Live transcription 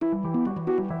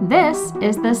This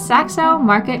is the Saxo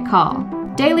Market Call,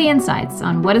 daily insights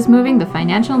on what is moving the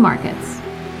financial markets.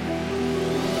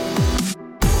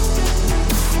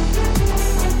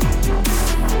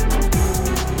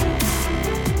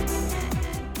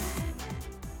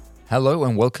 Hello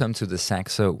and welcome to the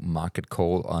Saxo Market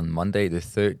Call on Monday, the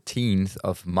 13th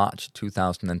of March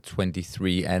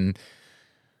 2023. And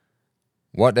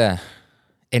what a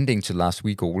ending to last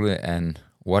week, Ole, and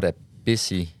what a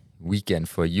busy weekend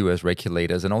for US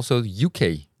regulators and also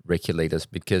UK regulators,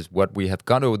 because what we have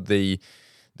got over the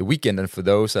weekend, and for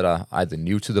those that are either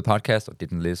new to the podcast or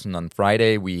didn't listen on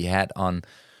Friday, we had on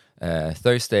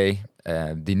Thursday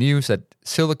the news that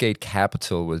Silvergate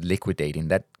Capital was liquidating.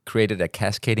 That created a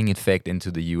cascading effect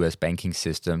into the US banking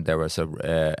system. There was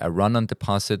a run on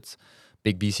deposits.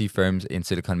 Big VC firms in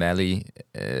Silicon Valley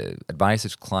advised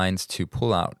its clients to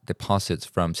pull out deposits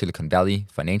from Silicon Valley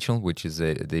Financial, which is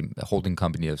the holding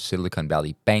company of Silicon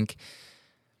Valley Bank.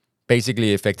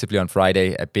 Basically, effectively on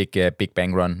Friday, a big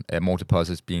bank run, more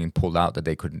deposits being pulled out that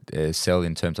they could sell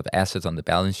in terms of assets on the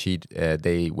balance sheet.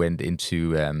 They went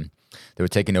into, they were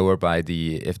taken over by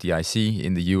the FDIC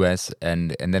in the US.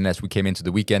 And then as we came into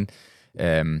the weekend,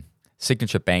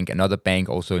 Signature Bank, another bank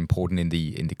also important in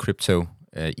the cryptocurrency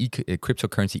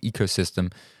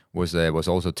ecosystem, was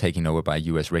also taken over by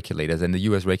U.S. regulators. And the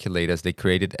U.S. regulators, they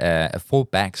created a full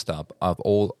backstop of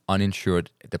all uninsured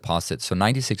deposits. So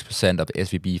 96% of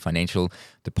SVB financial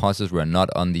deposits were not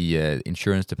on the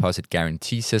insurance deposit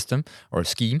guarantee system or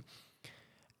scheme.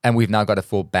 And we've now got a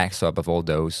full backstop of all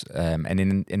those.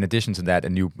 And in addition to that, a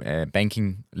new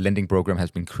banking lending program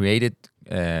has been created,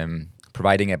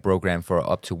 providing a program for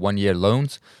up to 1 year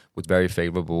loans with very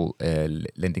favorable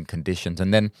lending conditions.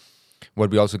 And then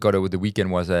what we also got over the weekend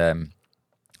was a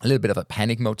little bit of a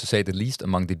panic mode, to say the least,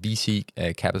 among the VC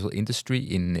capital industry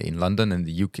in London and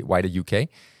the wider UK.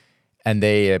 And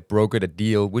they brokered a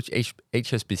deal with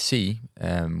HSBC,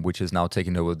 which is now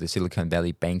taking over the Silicon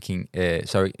Valley Bank's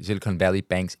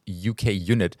UK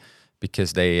unit,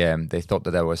 because they thought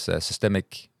that there was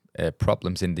systemic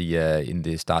problems in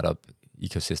the startup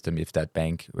ecosystem if that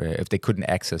bank, if they couldn't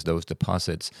access those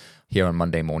deposits here on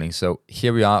Monday morning. So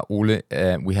here we are, Ole.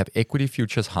 We have equity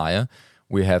futures higher.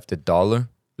 We have the dollar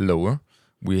lower.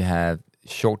 We have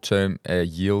short-term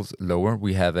yields lower.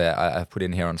 We have I've put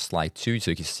in here on slide 2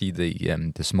 so you can see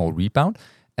the small rebound,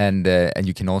 and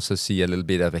you can also see a little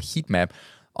bit of a heat map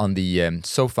on the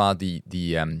so far the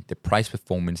price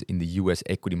performance in the U.S.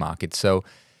 equity market. So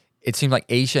it seems like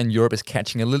Asia and Europe is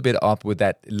catching a little bit up with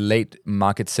that late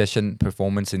market session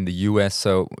performance in the US.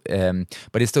 So,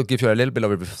 but it still gives you a little bit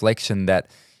of a reflection that,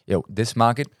 you know, this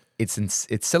market, it's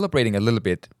celebrating a little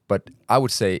bit, but I would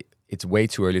say it's way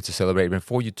too early to celebrate.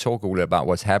 Before you talk, Ole, about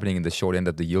what's happening in the short end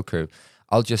of the yield curve,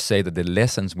 I'll just say that the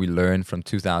lessons we learned from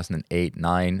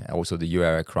 2008-9, also the euro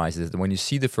area crisis, that when you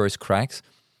see the first cracks,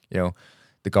 you know,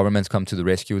 the governments come to the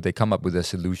rescue, they come up with a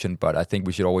solution, but I think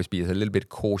we should always be a little bit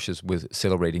cautious with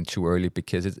celebrating too early,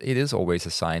 because it is always a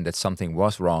sign that something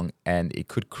was wrong and it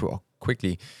could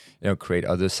quickly, you know, create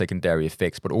other secondary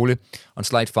effects. But Ole, on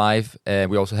slide 5,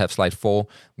 we also have slide 4,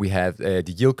 we have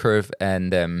the yield curve,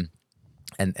 and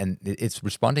it's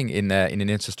responding in an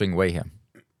interesting way here.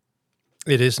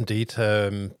 It is indeed.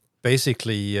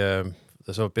 Basically,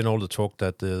 there's been all the talk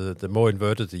that the more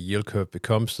inverted the yield curve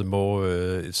becomes, the more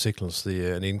it signals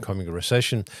an incoming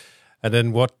recession. And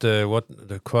then what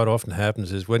quite often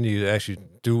happens is when you actually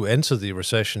do enter the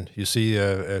recession, you see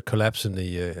a collapse in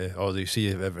or you see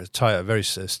a very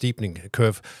steepening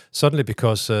curve suddenly,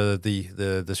 because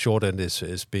the short end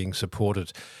is being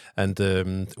supported. And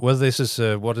whether this is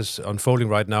what is unfolding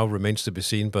right now remains to be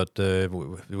seen. But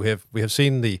we have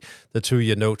seen the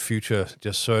 2-year note future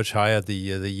just surge higher. The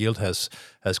yield has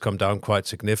come down quite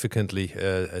significantly,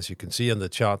 as you can see on the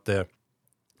chart there,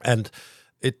 and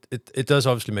It does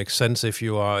obviously make sense if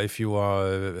you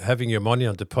are having your money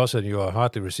on deposit and you are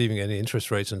hardly receiving any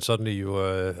interest rates, and suddenly you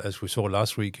as we saw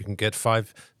last week, you can get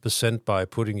 5% by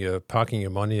parking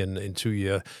your money in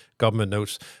 2-year government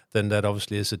notes. Then that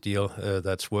obviously is a deal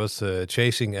that's worth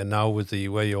chasing. And now with the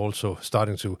way you're also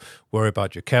starting to worry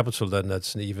about your capital, then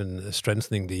that's even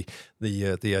strengthening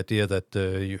the idea that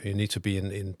you need to be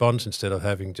in bonds instead of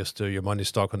having just your money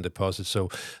stock on deposit. So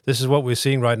this is what we're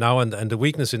seeing right now, and the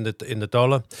weakness in the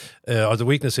dollar, or the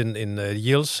weakness in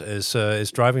yields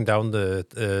is driving down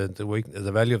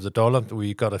the value of the dollar.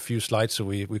 We got a few slides, so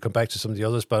we come back to some of the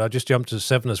others, but I'll just jump to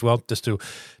 7 as well, just to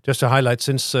highlight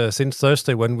since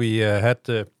Thursday, when we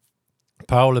had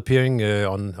Powell appearing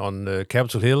on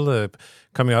Capitol Hill,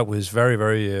 coming out with his very,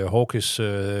 very hawkish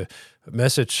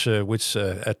message, which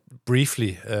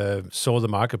briefly saw the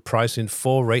market price in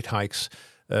 4 rate hikes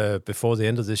before the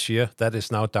end of this year. That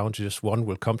is now down to just 1.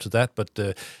 We'll come to that, but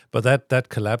that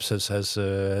collapse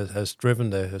has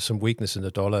driven some weakness in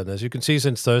the dollar. And as you can see,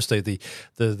 since Thursday,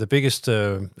 the biggest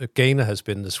gainer has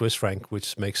been the Swiss franc,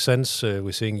 which makes sense.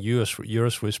 We're seeing Euro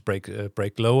Swiss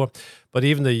break lower, but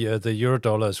even the euro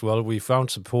dollar as well. We found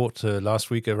support last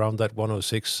week around that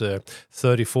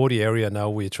 106.30-40 area. Now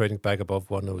we're trading back above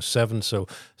 107. So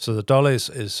the dollar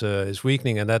is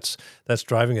weakening, and that's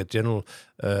driving a general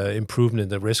improvement in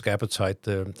the risk appetite.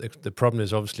 The problem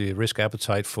is obviously risk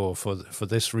appetite for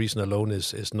this reason alone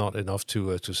is not enough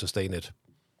to sustain it.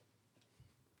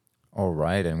 All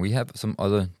right, and we have some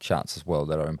other charts as well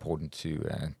that are important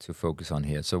to focus on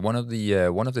here. So one of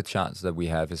the charts that we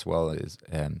have as well is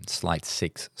slide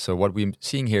 6. So what we're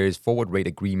seeing here is forward rate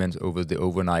agreements over the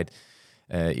overnight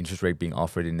interest rate being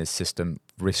offered in the system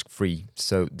risk-free.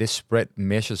 So this spread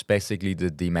measures basically the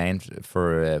demand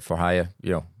for higher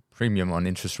premium on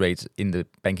interest rates in the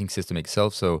banking system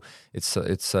itself. So it's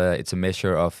a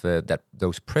measure of that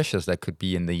those pressures that could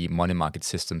be in the money market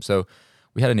system. So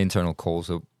we had an internal call.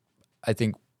 So I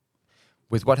think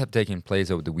with what have taken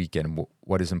place over the weekend,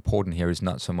 what is important here is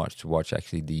not so much to watch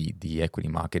actually the equity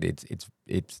market.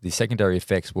 It's the secondary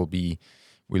effects will be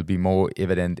more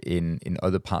evident in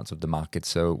other parts of the market.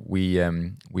 So we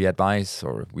advise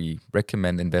or we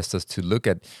recommend investors to look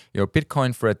at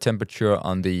Bitcoin for a temperature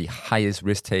on the highest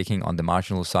risk taking on the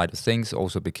marginal side of things.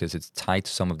 Also because it's tied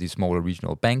to some of these smaller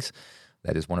regional banks.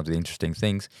 That is one of the interesting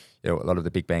things. A lot of the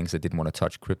big banks that didn't want to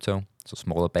touch crypto. So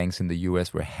smaller banks in the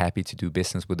US were happy to do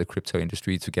business with the crypto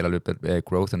industry to get a little bit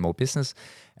growth and more business.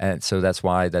 And so that's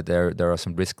why that there are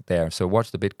some risk there. So watch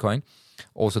the Bitcoin.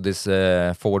 Also this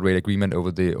forward rate agreement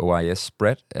over the OIS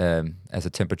spread as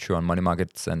a temperature on money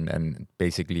markets and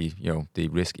basically the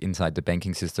risk inside the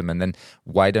banking system. And then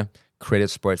wider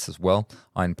credit spreads as well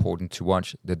are important to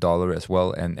watch. The dollar as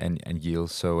well and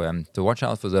yields. So watch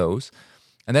out for those.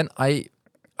 And then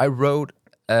I wrote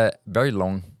a very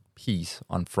long piece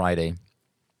on Friday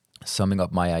summing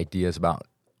up my ideas about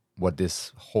what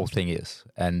this whole thing is.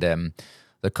 And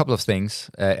a couple of things.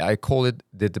 I call it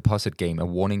the deposit game. A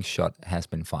warning shot has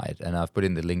been fired. And I've put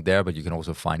in the link there, but you can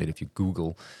also find it if you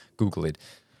Google it.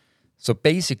 So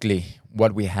basically,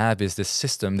 what we have is this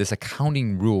system, this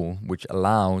accounting rule, which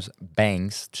allows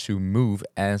banks to move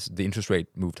as the interest rate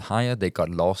moved higher. They got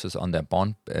losses on their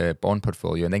bond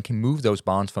portfolio, and then can move those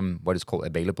bonds from what is called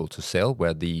available to sell,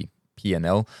 where the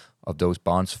P&L of those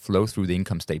bonds flow through the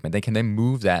income statement. They can then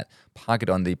move that, park it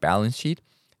on the balance sheet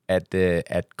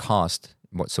at cost.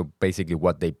 So basically,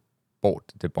 what they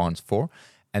bought the bonds for,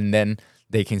 and then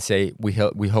they can say we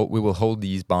will hold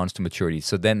these bonds to maturity.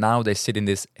 So then now they sit in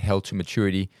this held to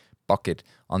maturity bucket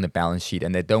on the balance sheet,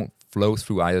 and they don't flow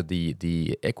through either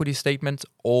the equity statements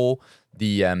or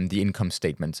the income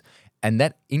statements. And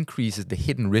that increases the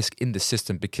hidden risk in the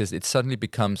system because it suddenly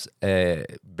becomes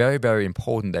very, very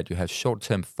important that you have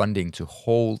short-term funding to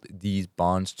hold these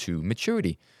bonds to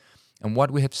maturity. And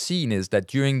what we have seen is that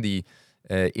during the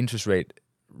interest rate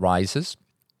rises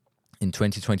in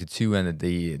 2022 and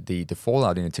the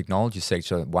fallout in the technology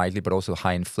sector widely, but also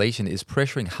high inflation is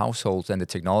pressuring households and the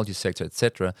technology sector,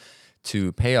 etc.,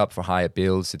 to pay up for higher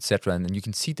bills, etc. And then you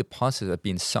can see deposits are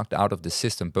being sucked out of the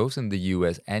system, both in the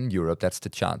US and Europe. That's the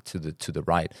chart to the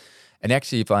right. And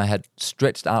actually, if I had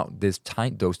stretched out those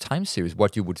time series,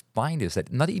 what you would find is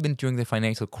that not even during the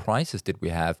financial crisis did we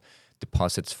have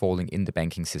deposits falling in the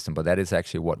banking system, but that is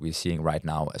actually what we're seeing right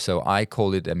now. So I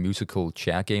call it a musical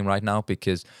chair game right now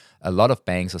because a lot of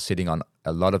banks are sitting on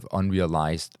a lot of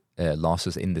unrealized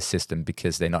losses in the system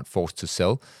because they're not forced to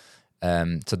sell.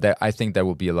 So I think there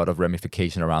will be a lot of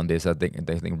ramification around this. I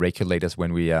think regulators,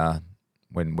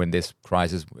 when this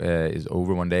crisis is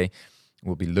over one day,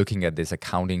 will be looking at this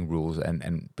accounting rules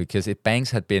and because if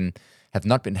banks have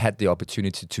not had the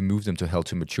opportunity to move them to held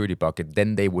to maturity bucket,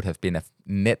 then they would have been a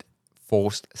net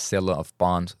forced seller of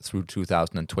bonds through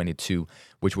 2022,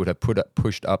 which would have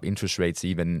pushed up interest rates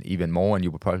even more, and you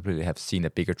would probably have seen a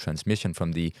bigger transmission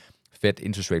from the Fed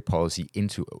interest rate policy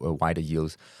into wider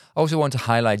yields. I also want to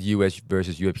highlight US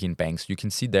versus European banks. You can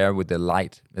see there with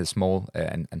the small,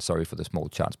 and sorry for the small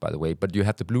charts, by the way, but you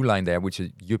have the blue line there, which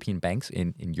is European banks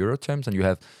in euro terms, and you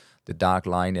have the dark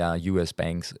line, US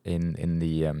banks in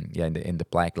the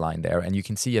black line there, and you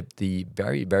can see the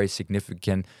very, very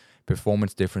significant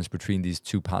performance difference between these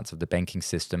two parts of the banking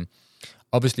system,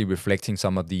 obviously reflecting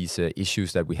some of these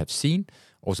issues that we have seen.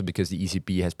 Also, because the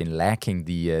ECB has been lacking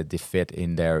the Fed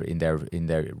in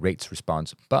their rates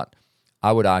response. But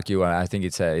I would argue, I think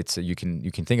you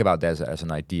can think about that as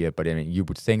an idea, but I mean you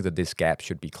would think that this gap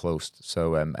should be closed.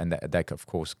 So and that of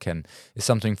course is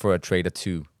something for a trader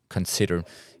to consider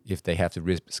if they have the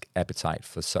risk appetite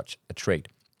for such a trade.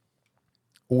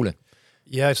 Ole.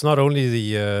 Yeah, it's not only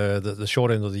the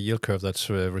short end of the yield curve that's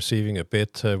receiving a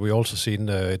bit. We also seen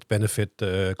it benefit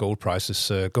gold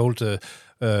prices. Gold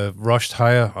rushed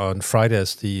higher on Friday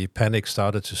as the panic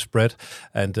started to spread,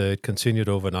 and it continued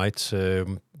overnight.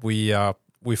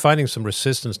 We're finding some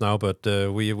resistance now, but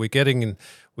we're getting in.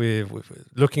 We're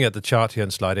looking at the chart here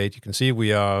on slide 8. You can see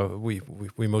we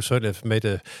most certainly have made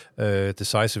a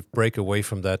decisive break away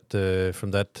from that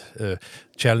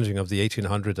challenging of the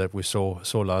 1800 that we saw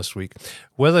last week.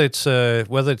 Whether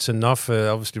it's enough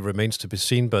obviously remains to be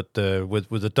seen. But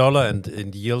with the dollar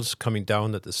and yields coming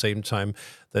down at the same time,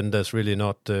 then there's really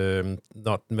not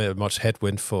much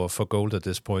headwind for gold at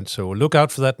this point. So look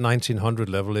out for that 1900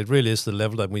 level. It really is the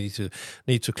level that we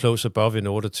need to close above in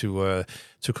order to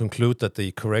conclude that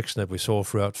the correction that we saw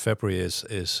throughout February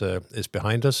is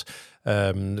behind us.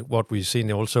 What we've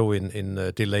seen also in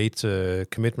delayed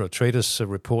commitment of traders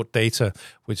report data,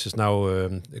 which is now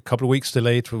a couple of weeks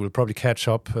delayed. We will probably catch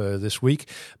up this week,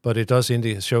 but it does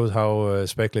show how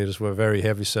speculators were very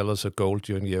heavy sellers of gold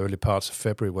during the early parts of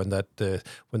February when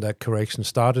that correction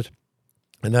started.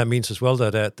 And that means as well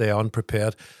that they are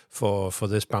unprepared for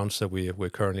this bounce that we're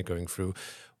currently going through.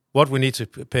 What we need to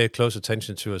pay close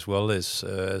attention to as well is,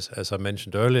 as I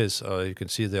mentioned earlier, you can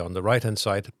see there on the right-hand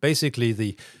side, basically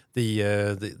the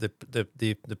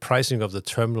pricing of the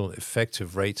terminal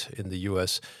effective rate in the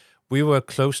U.S. We were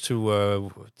close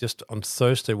to just on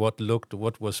Thursday what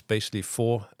was basically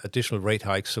 4 additional rate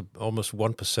hikes, so almost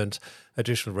 1%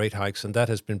 additional rate hikes, and that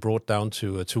has been brought down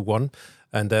to 1.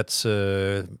 And that's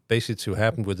basically to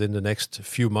happen within the next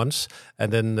few months.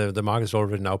 And then the market's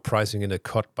already now pricing in a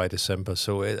cut by December.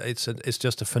 So it's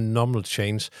just a phenomenal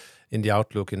change in the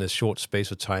outlook in a short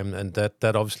space of time, and that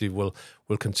obviously will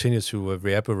continue to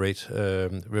reverberate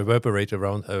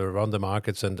around the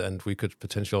markets, and we could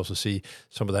potentially also see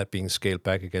some of that being scaled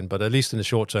back again. But at least in the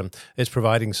short term, it's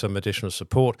providing some additional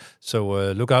support.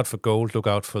 So look out for gold, look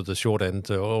out for the short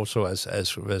end, also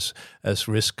as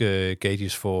risk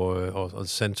gauges for or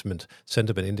sentiment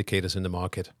indicators in the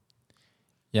market.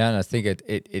 Yeah, and I think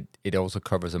it also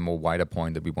covers a more wider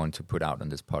point that we want to put out on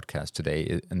this podcast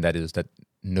today, and that is that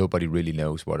nobody really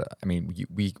knows what. I mean,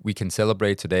 we can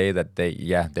celebrate today that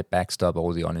they backstop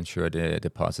all the uninsured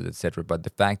deposits, etc. But the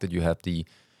fact that you have the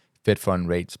Fed fund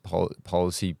rates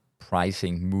policy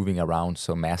pricing moving around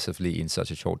so massively in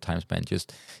such a short time span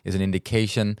just is an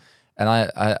indication. And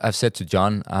I've said to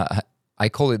John, I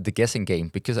call it the guessing game,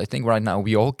 because I think right now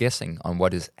we're all guessing on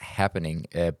what is happening,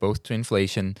 both to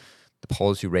inflation, the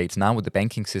policy rates, now with the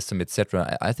banking system,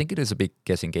 etc. I think it is a big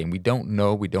guessing game. We don't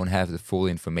know. We don't have the full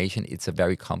information. It's a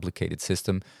very complicated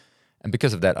system. And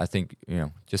because of that, I think,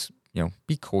 just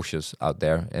be cautious out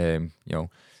there.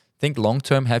 Think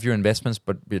long-term, have your investments,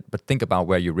 but think about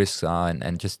where your risks are,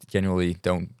 and just generally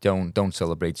don't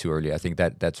celebrate too early. I think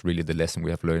that's really the lesson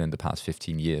we have learned in the past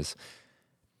 15 years.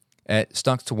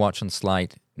 Stocks to watch on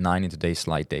slide 9 in today's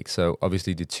slide deck. So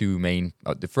obviously the two main,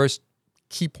 the first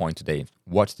key point today,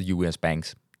 what the US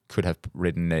banks could have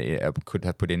put in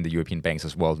the European banks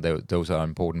as well. Those are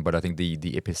important, but I think the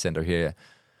epicenter here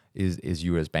is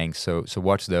US banks. So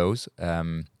watch those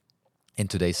in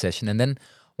today's session. And then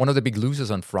one of the big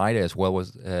losers on Friday as well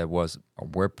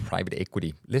were private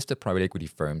equity, listed private equity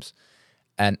firms.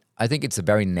 And I think it's a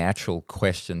very natural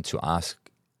question to ask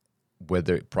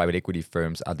whether private equity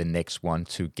firms are the next one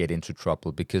to get into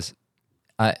trouble, because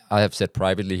I have said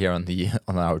privately here on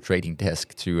our trading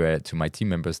desk to my team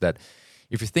members that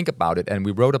if you think about it, and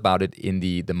we wrote about it in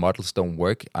the models don't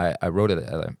work, I wrote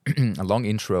a long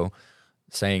intro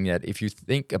saying that if you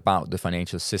think about the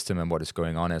financial system and what is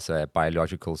going on as a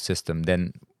biological system,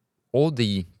 then all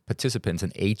the participants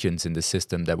and agents in the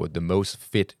system that were the most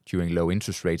fit during low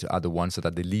interest rates are the ones that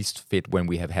are the least fit when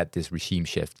we have had this regime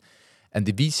shift. And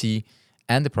the VC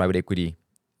and the private equity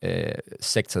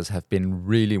sectors have been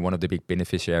really one of the big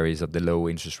beneficiaries of the low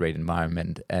interest rate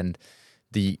environment. And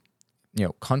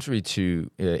contrary to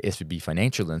SVB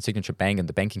Financial and Signature Bank and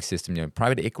the banking system,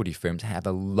 private equity firms have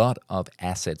a lot of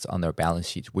assets on their balance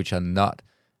sheets which are not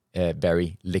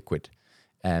very liquid.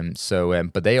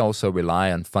 But they also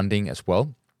rely on funding as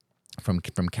well from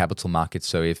capital markets.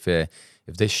 So if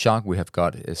this shock we have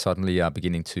got suddenly are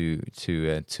beginning to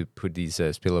put these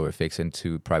spillover effects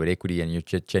into private equity, and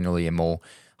you're generally a more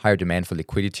higher demand for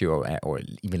liquidity or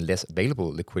even less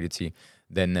available liquidity,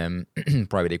 then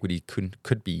private equity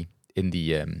could be in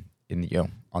the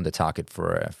on the target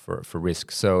for risk.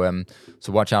 So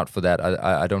watch out for that.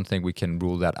 I don't think we can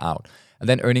rule that out. And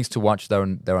then earnings to watch. There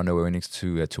are no earnings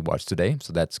to watch today,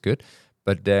 so that's good.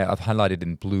 But I've highlighted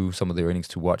in blue some of the earnings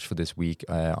to watch for this week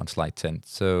on slide 10.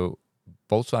 So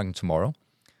Volkswagen tomorrow.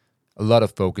 A lot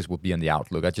of focus will be on the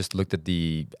outlook. I just looked at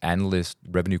the analyst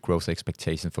revenue growth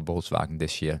expectation for Volkswagen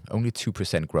this year. Only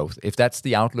 2% growth. If that's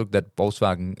the outlook that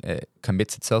Volkswagen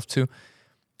commits itself to,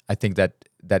 I think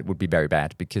that would be very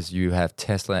bad, because you have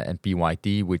Tesla and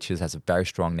BYD, which has a very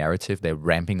strong narrative. They're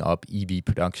ramping up EV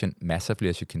production massively,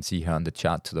 as you can see here on the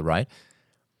chart to the right.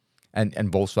 And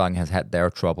Volkswagen has had their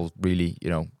trouble really,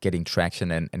 getting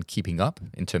traction and keeping up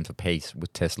in terms of pace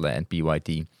with Tesla and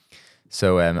BYD.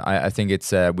 So I think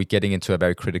it's we're getting into a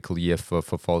very critical year for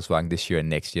Volkswagen this year and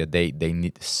next year. They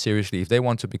need, seriously, if they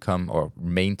want to become or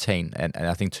maintain, and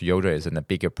I think Toyota is in a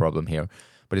bigger problem here,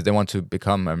 but if they want to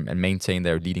become and maintain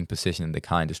their leading position in the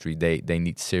car industry, they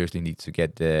seriously need to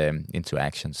get into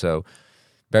action. So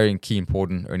very key,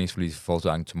 important earnings release for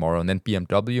Volkswagen tomorrow. And then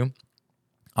BMW.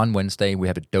 On Wednesday, we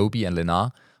have Adobe and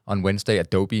Lennar. On Wednesday,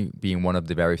 Adobe being one of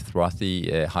the very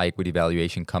frothy high equity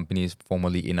valuation companies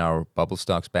formerly in our bubble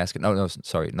stocks basket. No,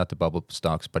 sorry, not the bubble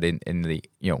stocks, but in the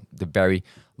the very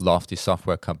lofty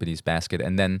software companies basket.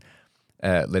 And then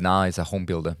Lennar is a home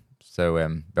builder. So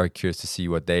I'm very curious to see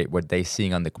what they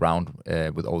seeing on the ground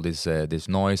with all this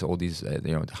noise, all these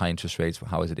high interest rates.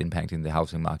 How is it impacting the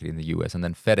housing market in the US? And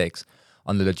then FedEx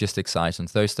on the logistics side on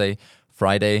Thursday.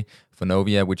 Friday,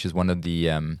 Vonovia, which is one of the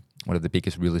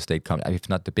biggest real estate companies, if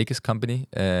not the biggest company,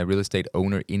 real estate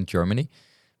owner in Germany.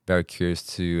 Very curious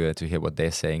to hear what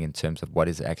they're saying in terms of what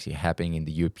is actually happening in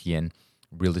the European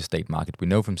real estate market. We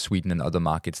know from Sweden and other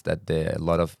markets that a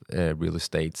lot of real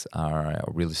estate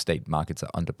markets are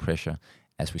under pressure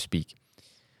as we speak.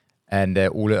 And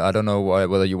Ole, I don't know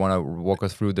whether you want to walk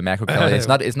us through the macro calendar.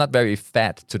 It's not very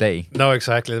fat today. No,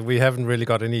 exactly. We haven't really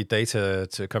got any data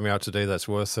coming out today that's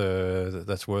worth our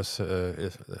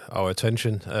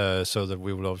attention. So that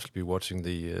we will obviously be watching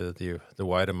the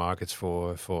wider markets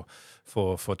for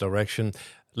direction.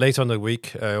 Later on the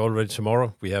week, already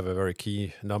tomorrow, we have a very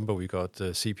key number. We got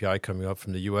CPI coming up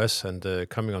from the US, and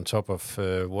coming on top of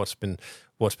what's been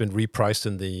repriced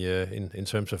in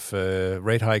terms of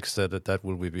rate hikes. That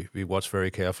will be watched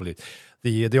very carefully.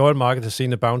 The oil market has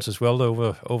seen a bounce as well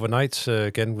overnight,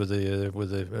 again with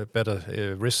a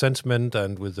better risk sentiment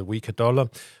and with the weaker dollar.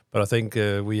 But I think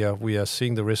we are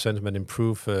seeing the risk sentiment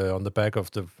improve on the back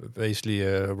of the basically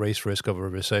raised risk of a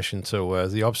recession. So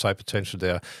the upside potential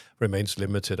there remains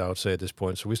limited, I would say, at this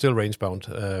point. So we're still range bound.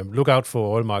 Look out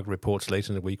for oil market reports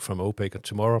later in the week from OPEC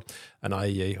tomorrow and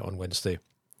IEA on Wednesday.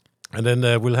 And then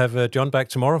we'll have John back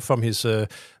tomorrow from his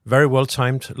very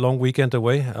well-timed long weekend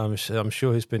away. I'm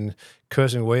sure he's been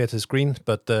cursing away at his screen,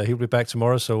 but he'll be back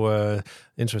tomorrow. So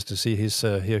interested to see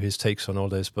hear his takes on all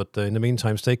this. But in the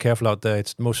meantime, stay careful out there.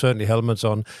 It's most certainly helmets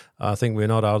on. I think we're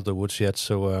not out of the woods yet.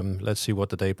 So let's see what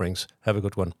the day brings. Have a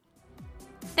good one.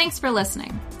 Thanks for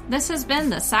listening. This has been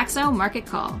the Saxo Market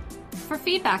Call. For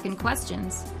feedback and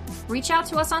questions, reach out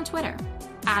to us on Twitter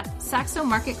 @Saxo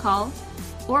Market Call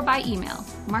or by email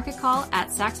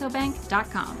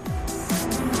marketcall@saxobank.com.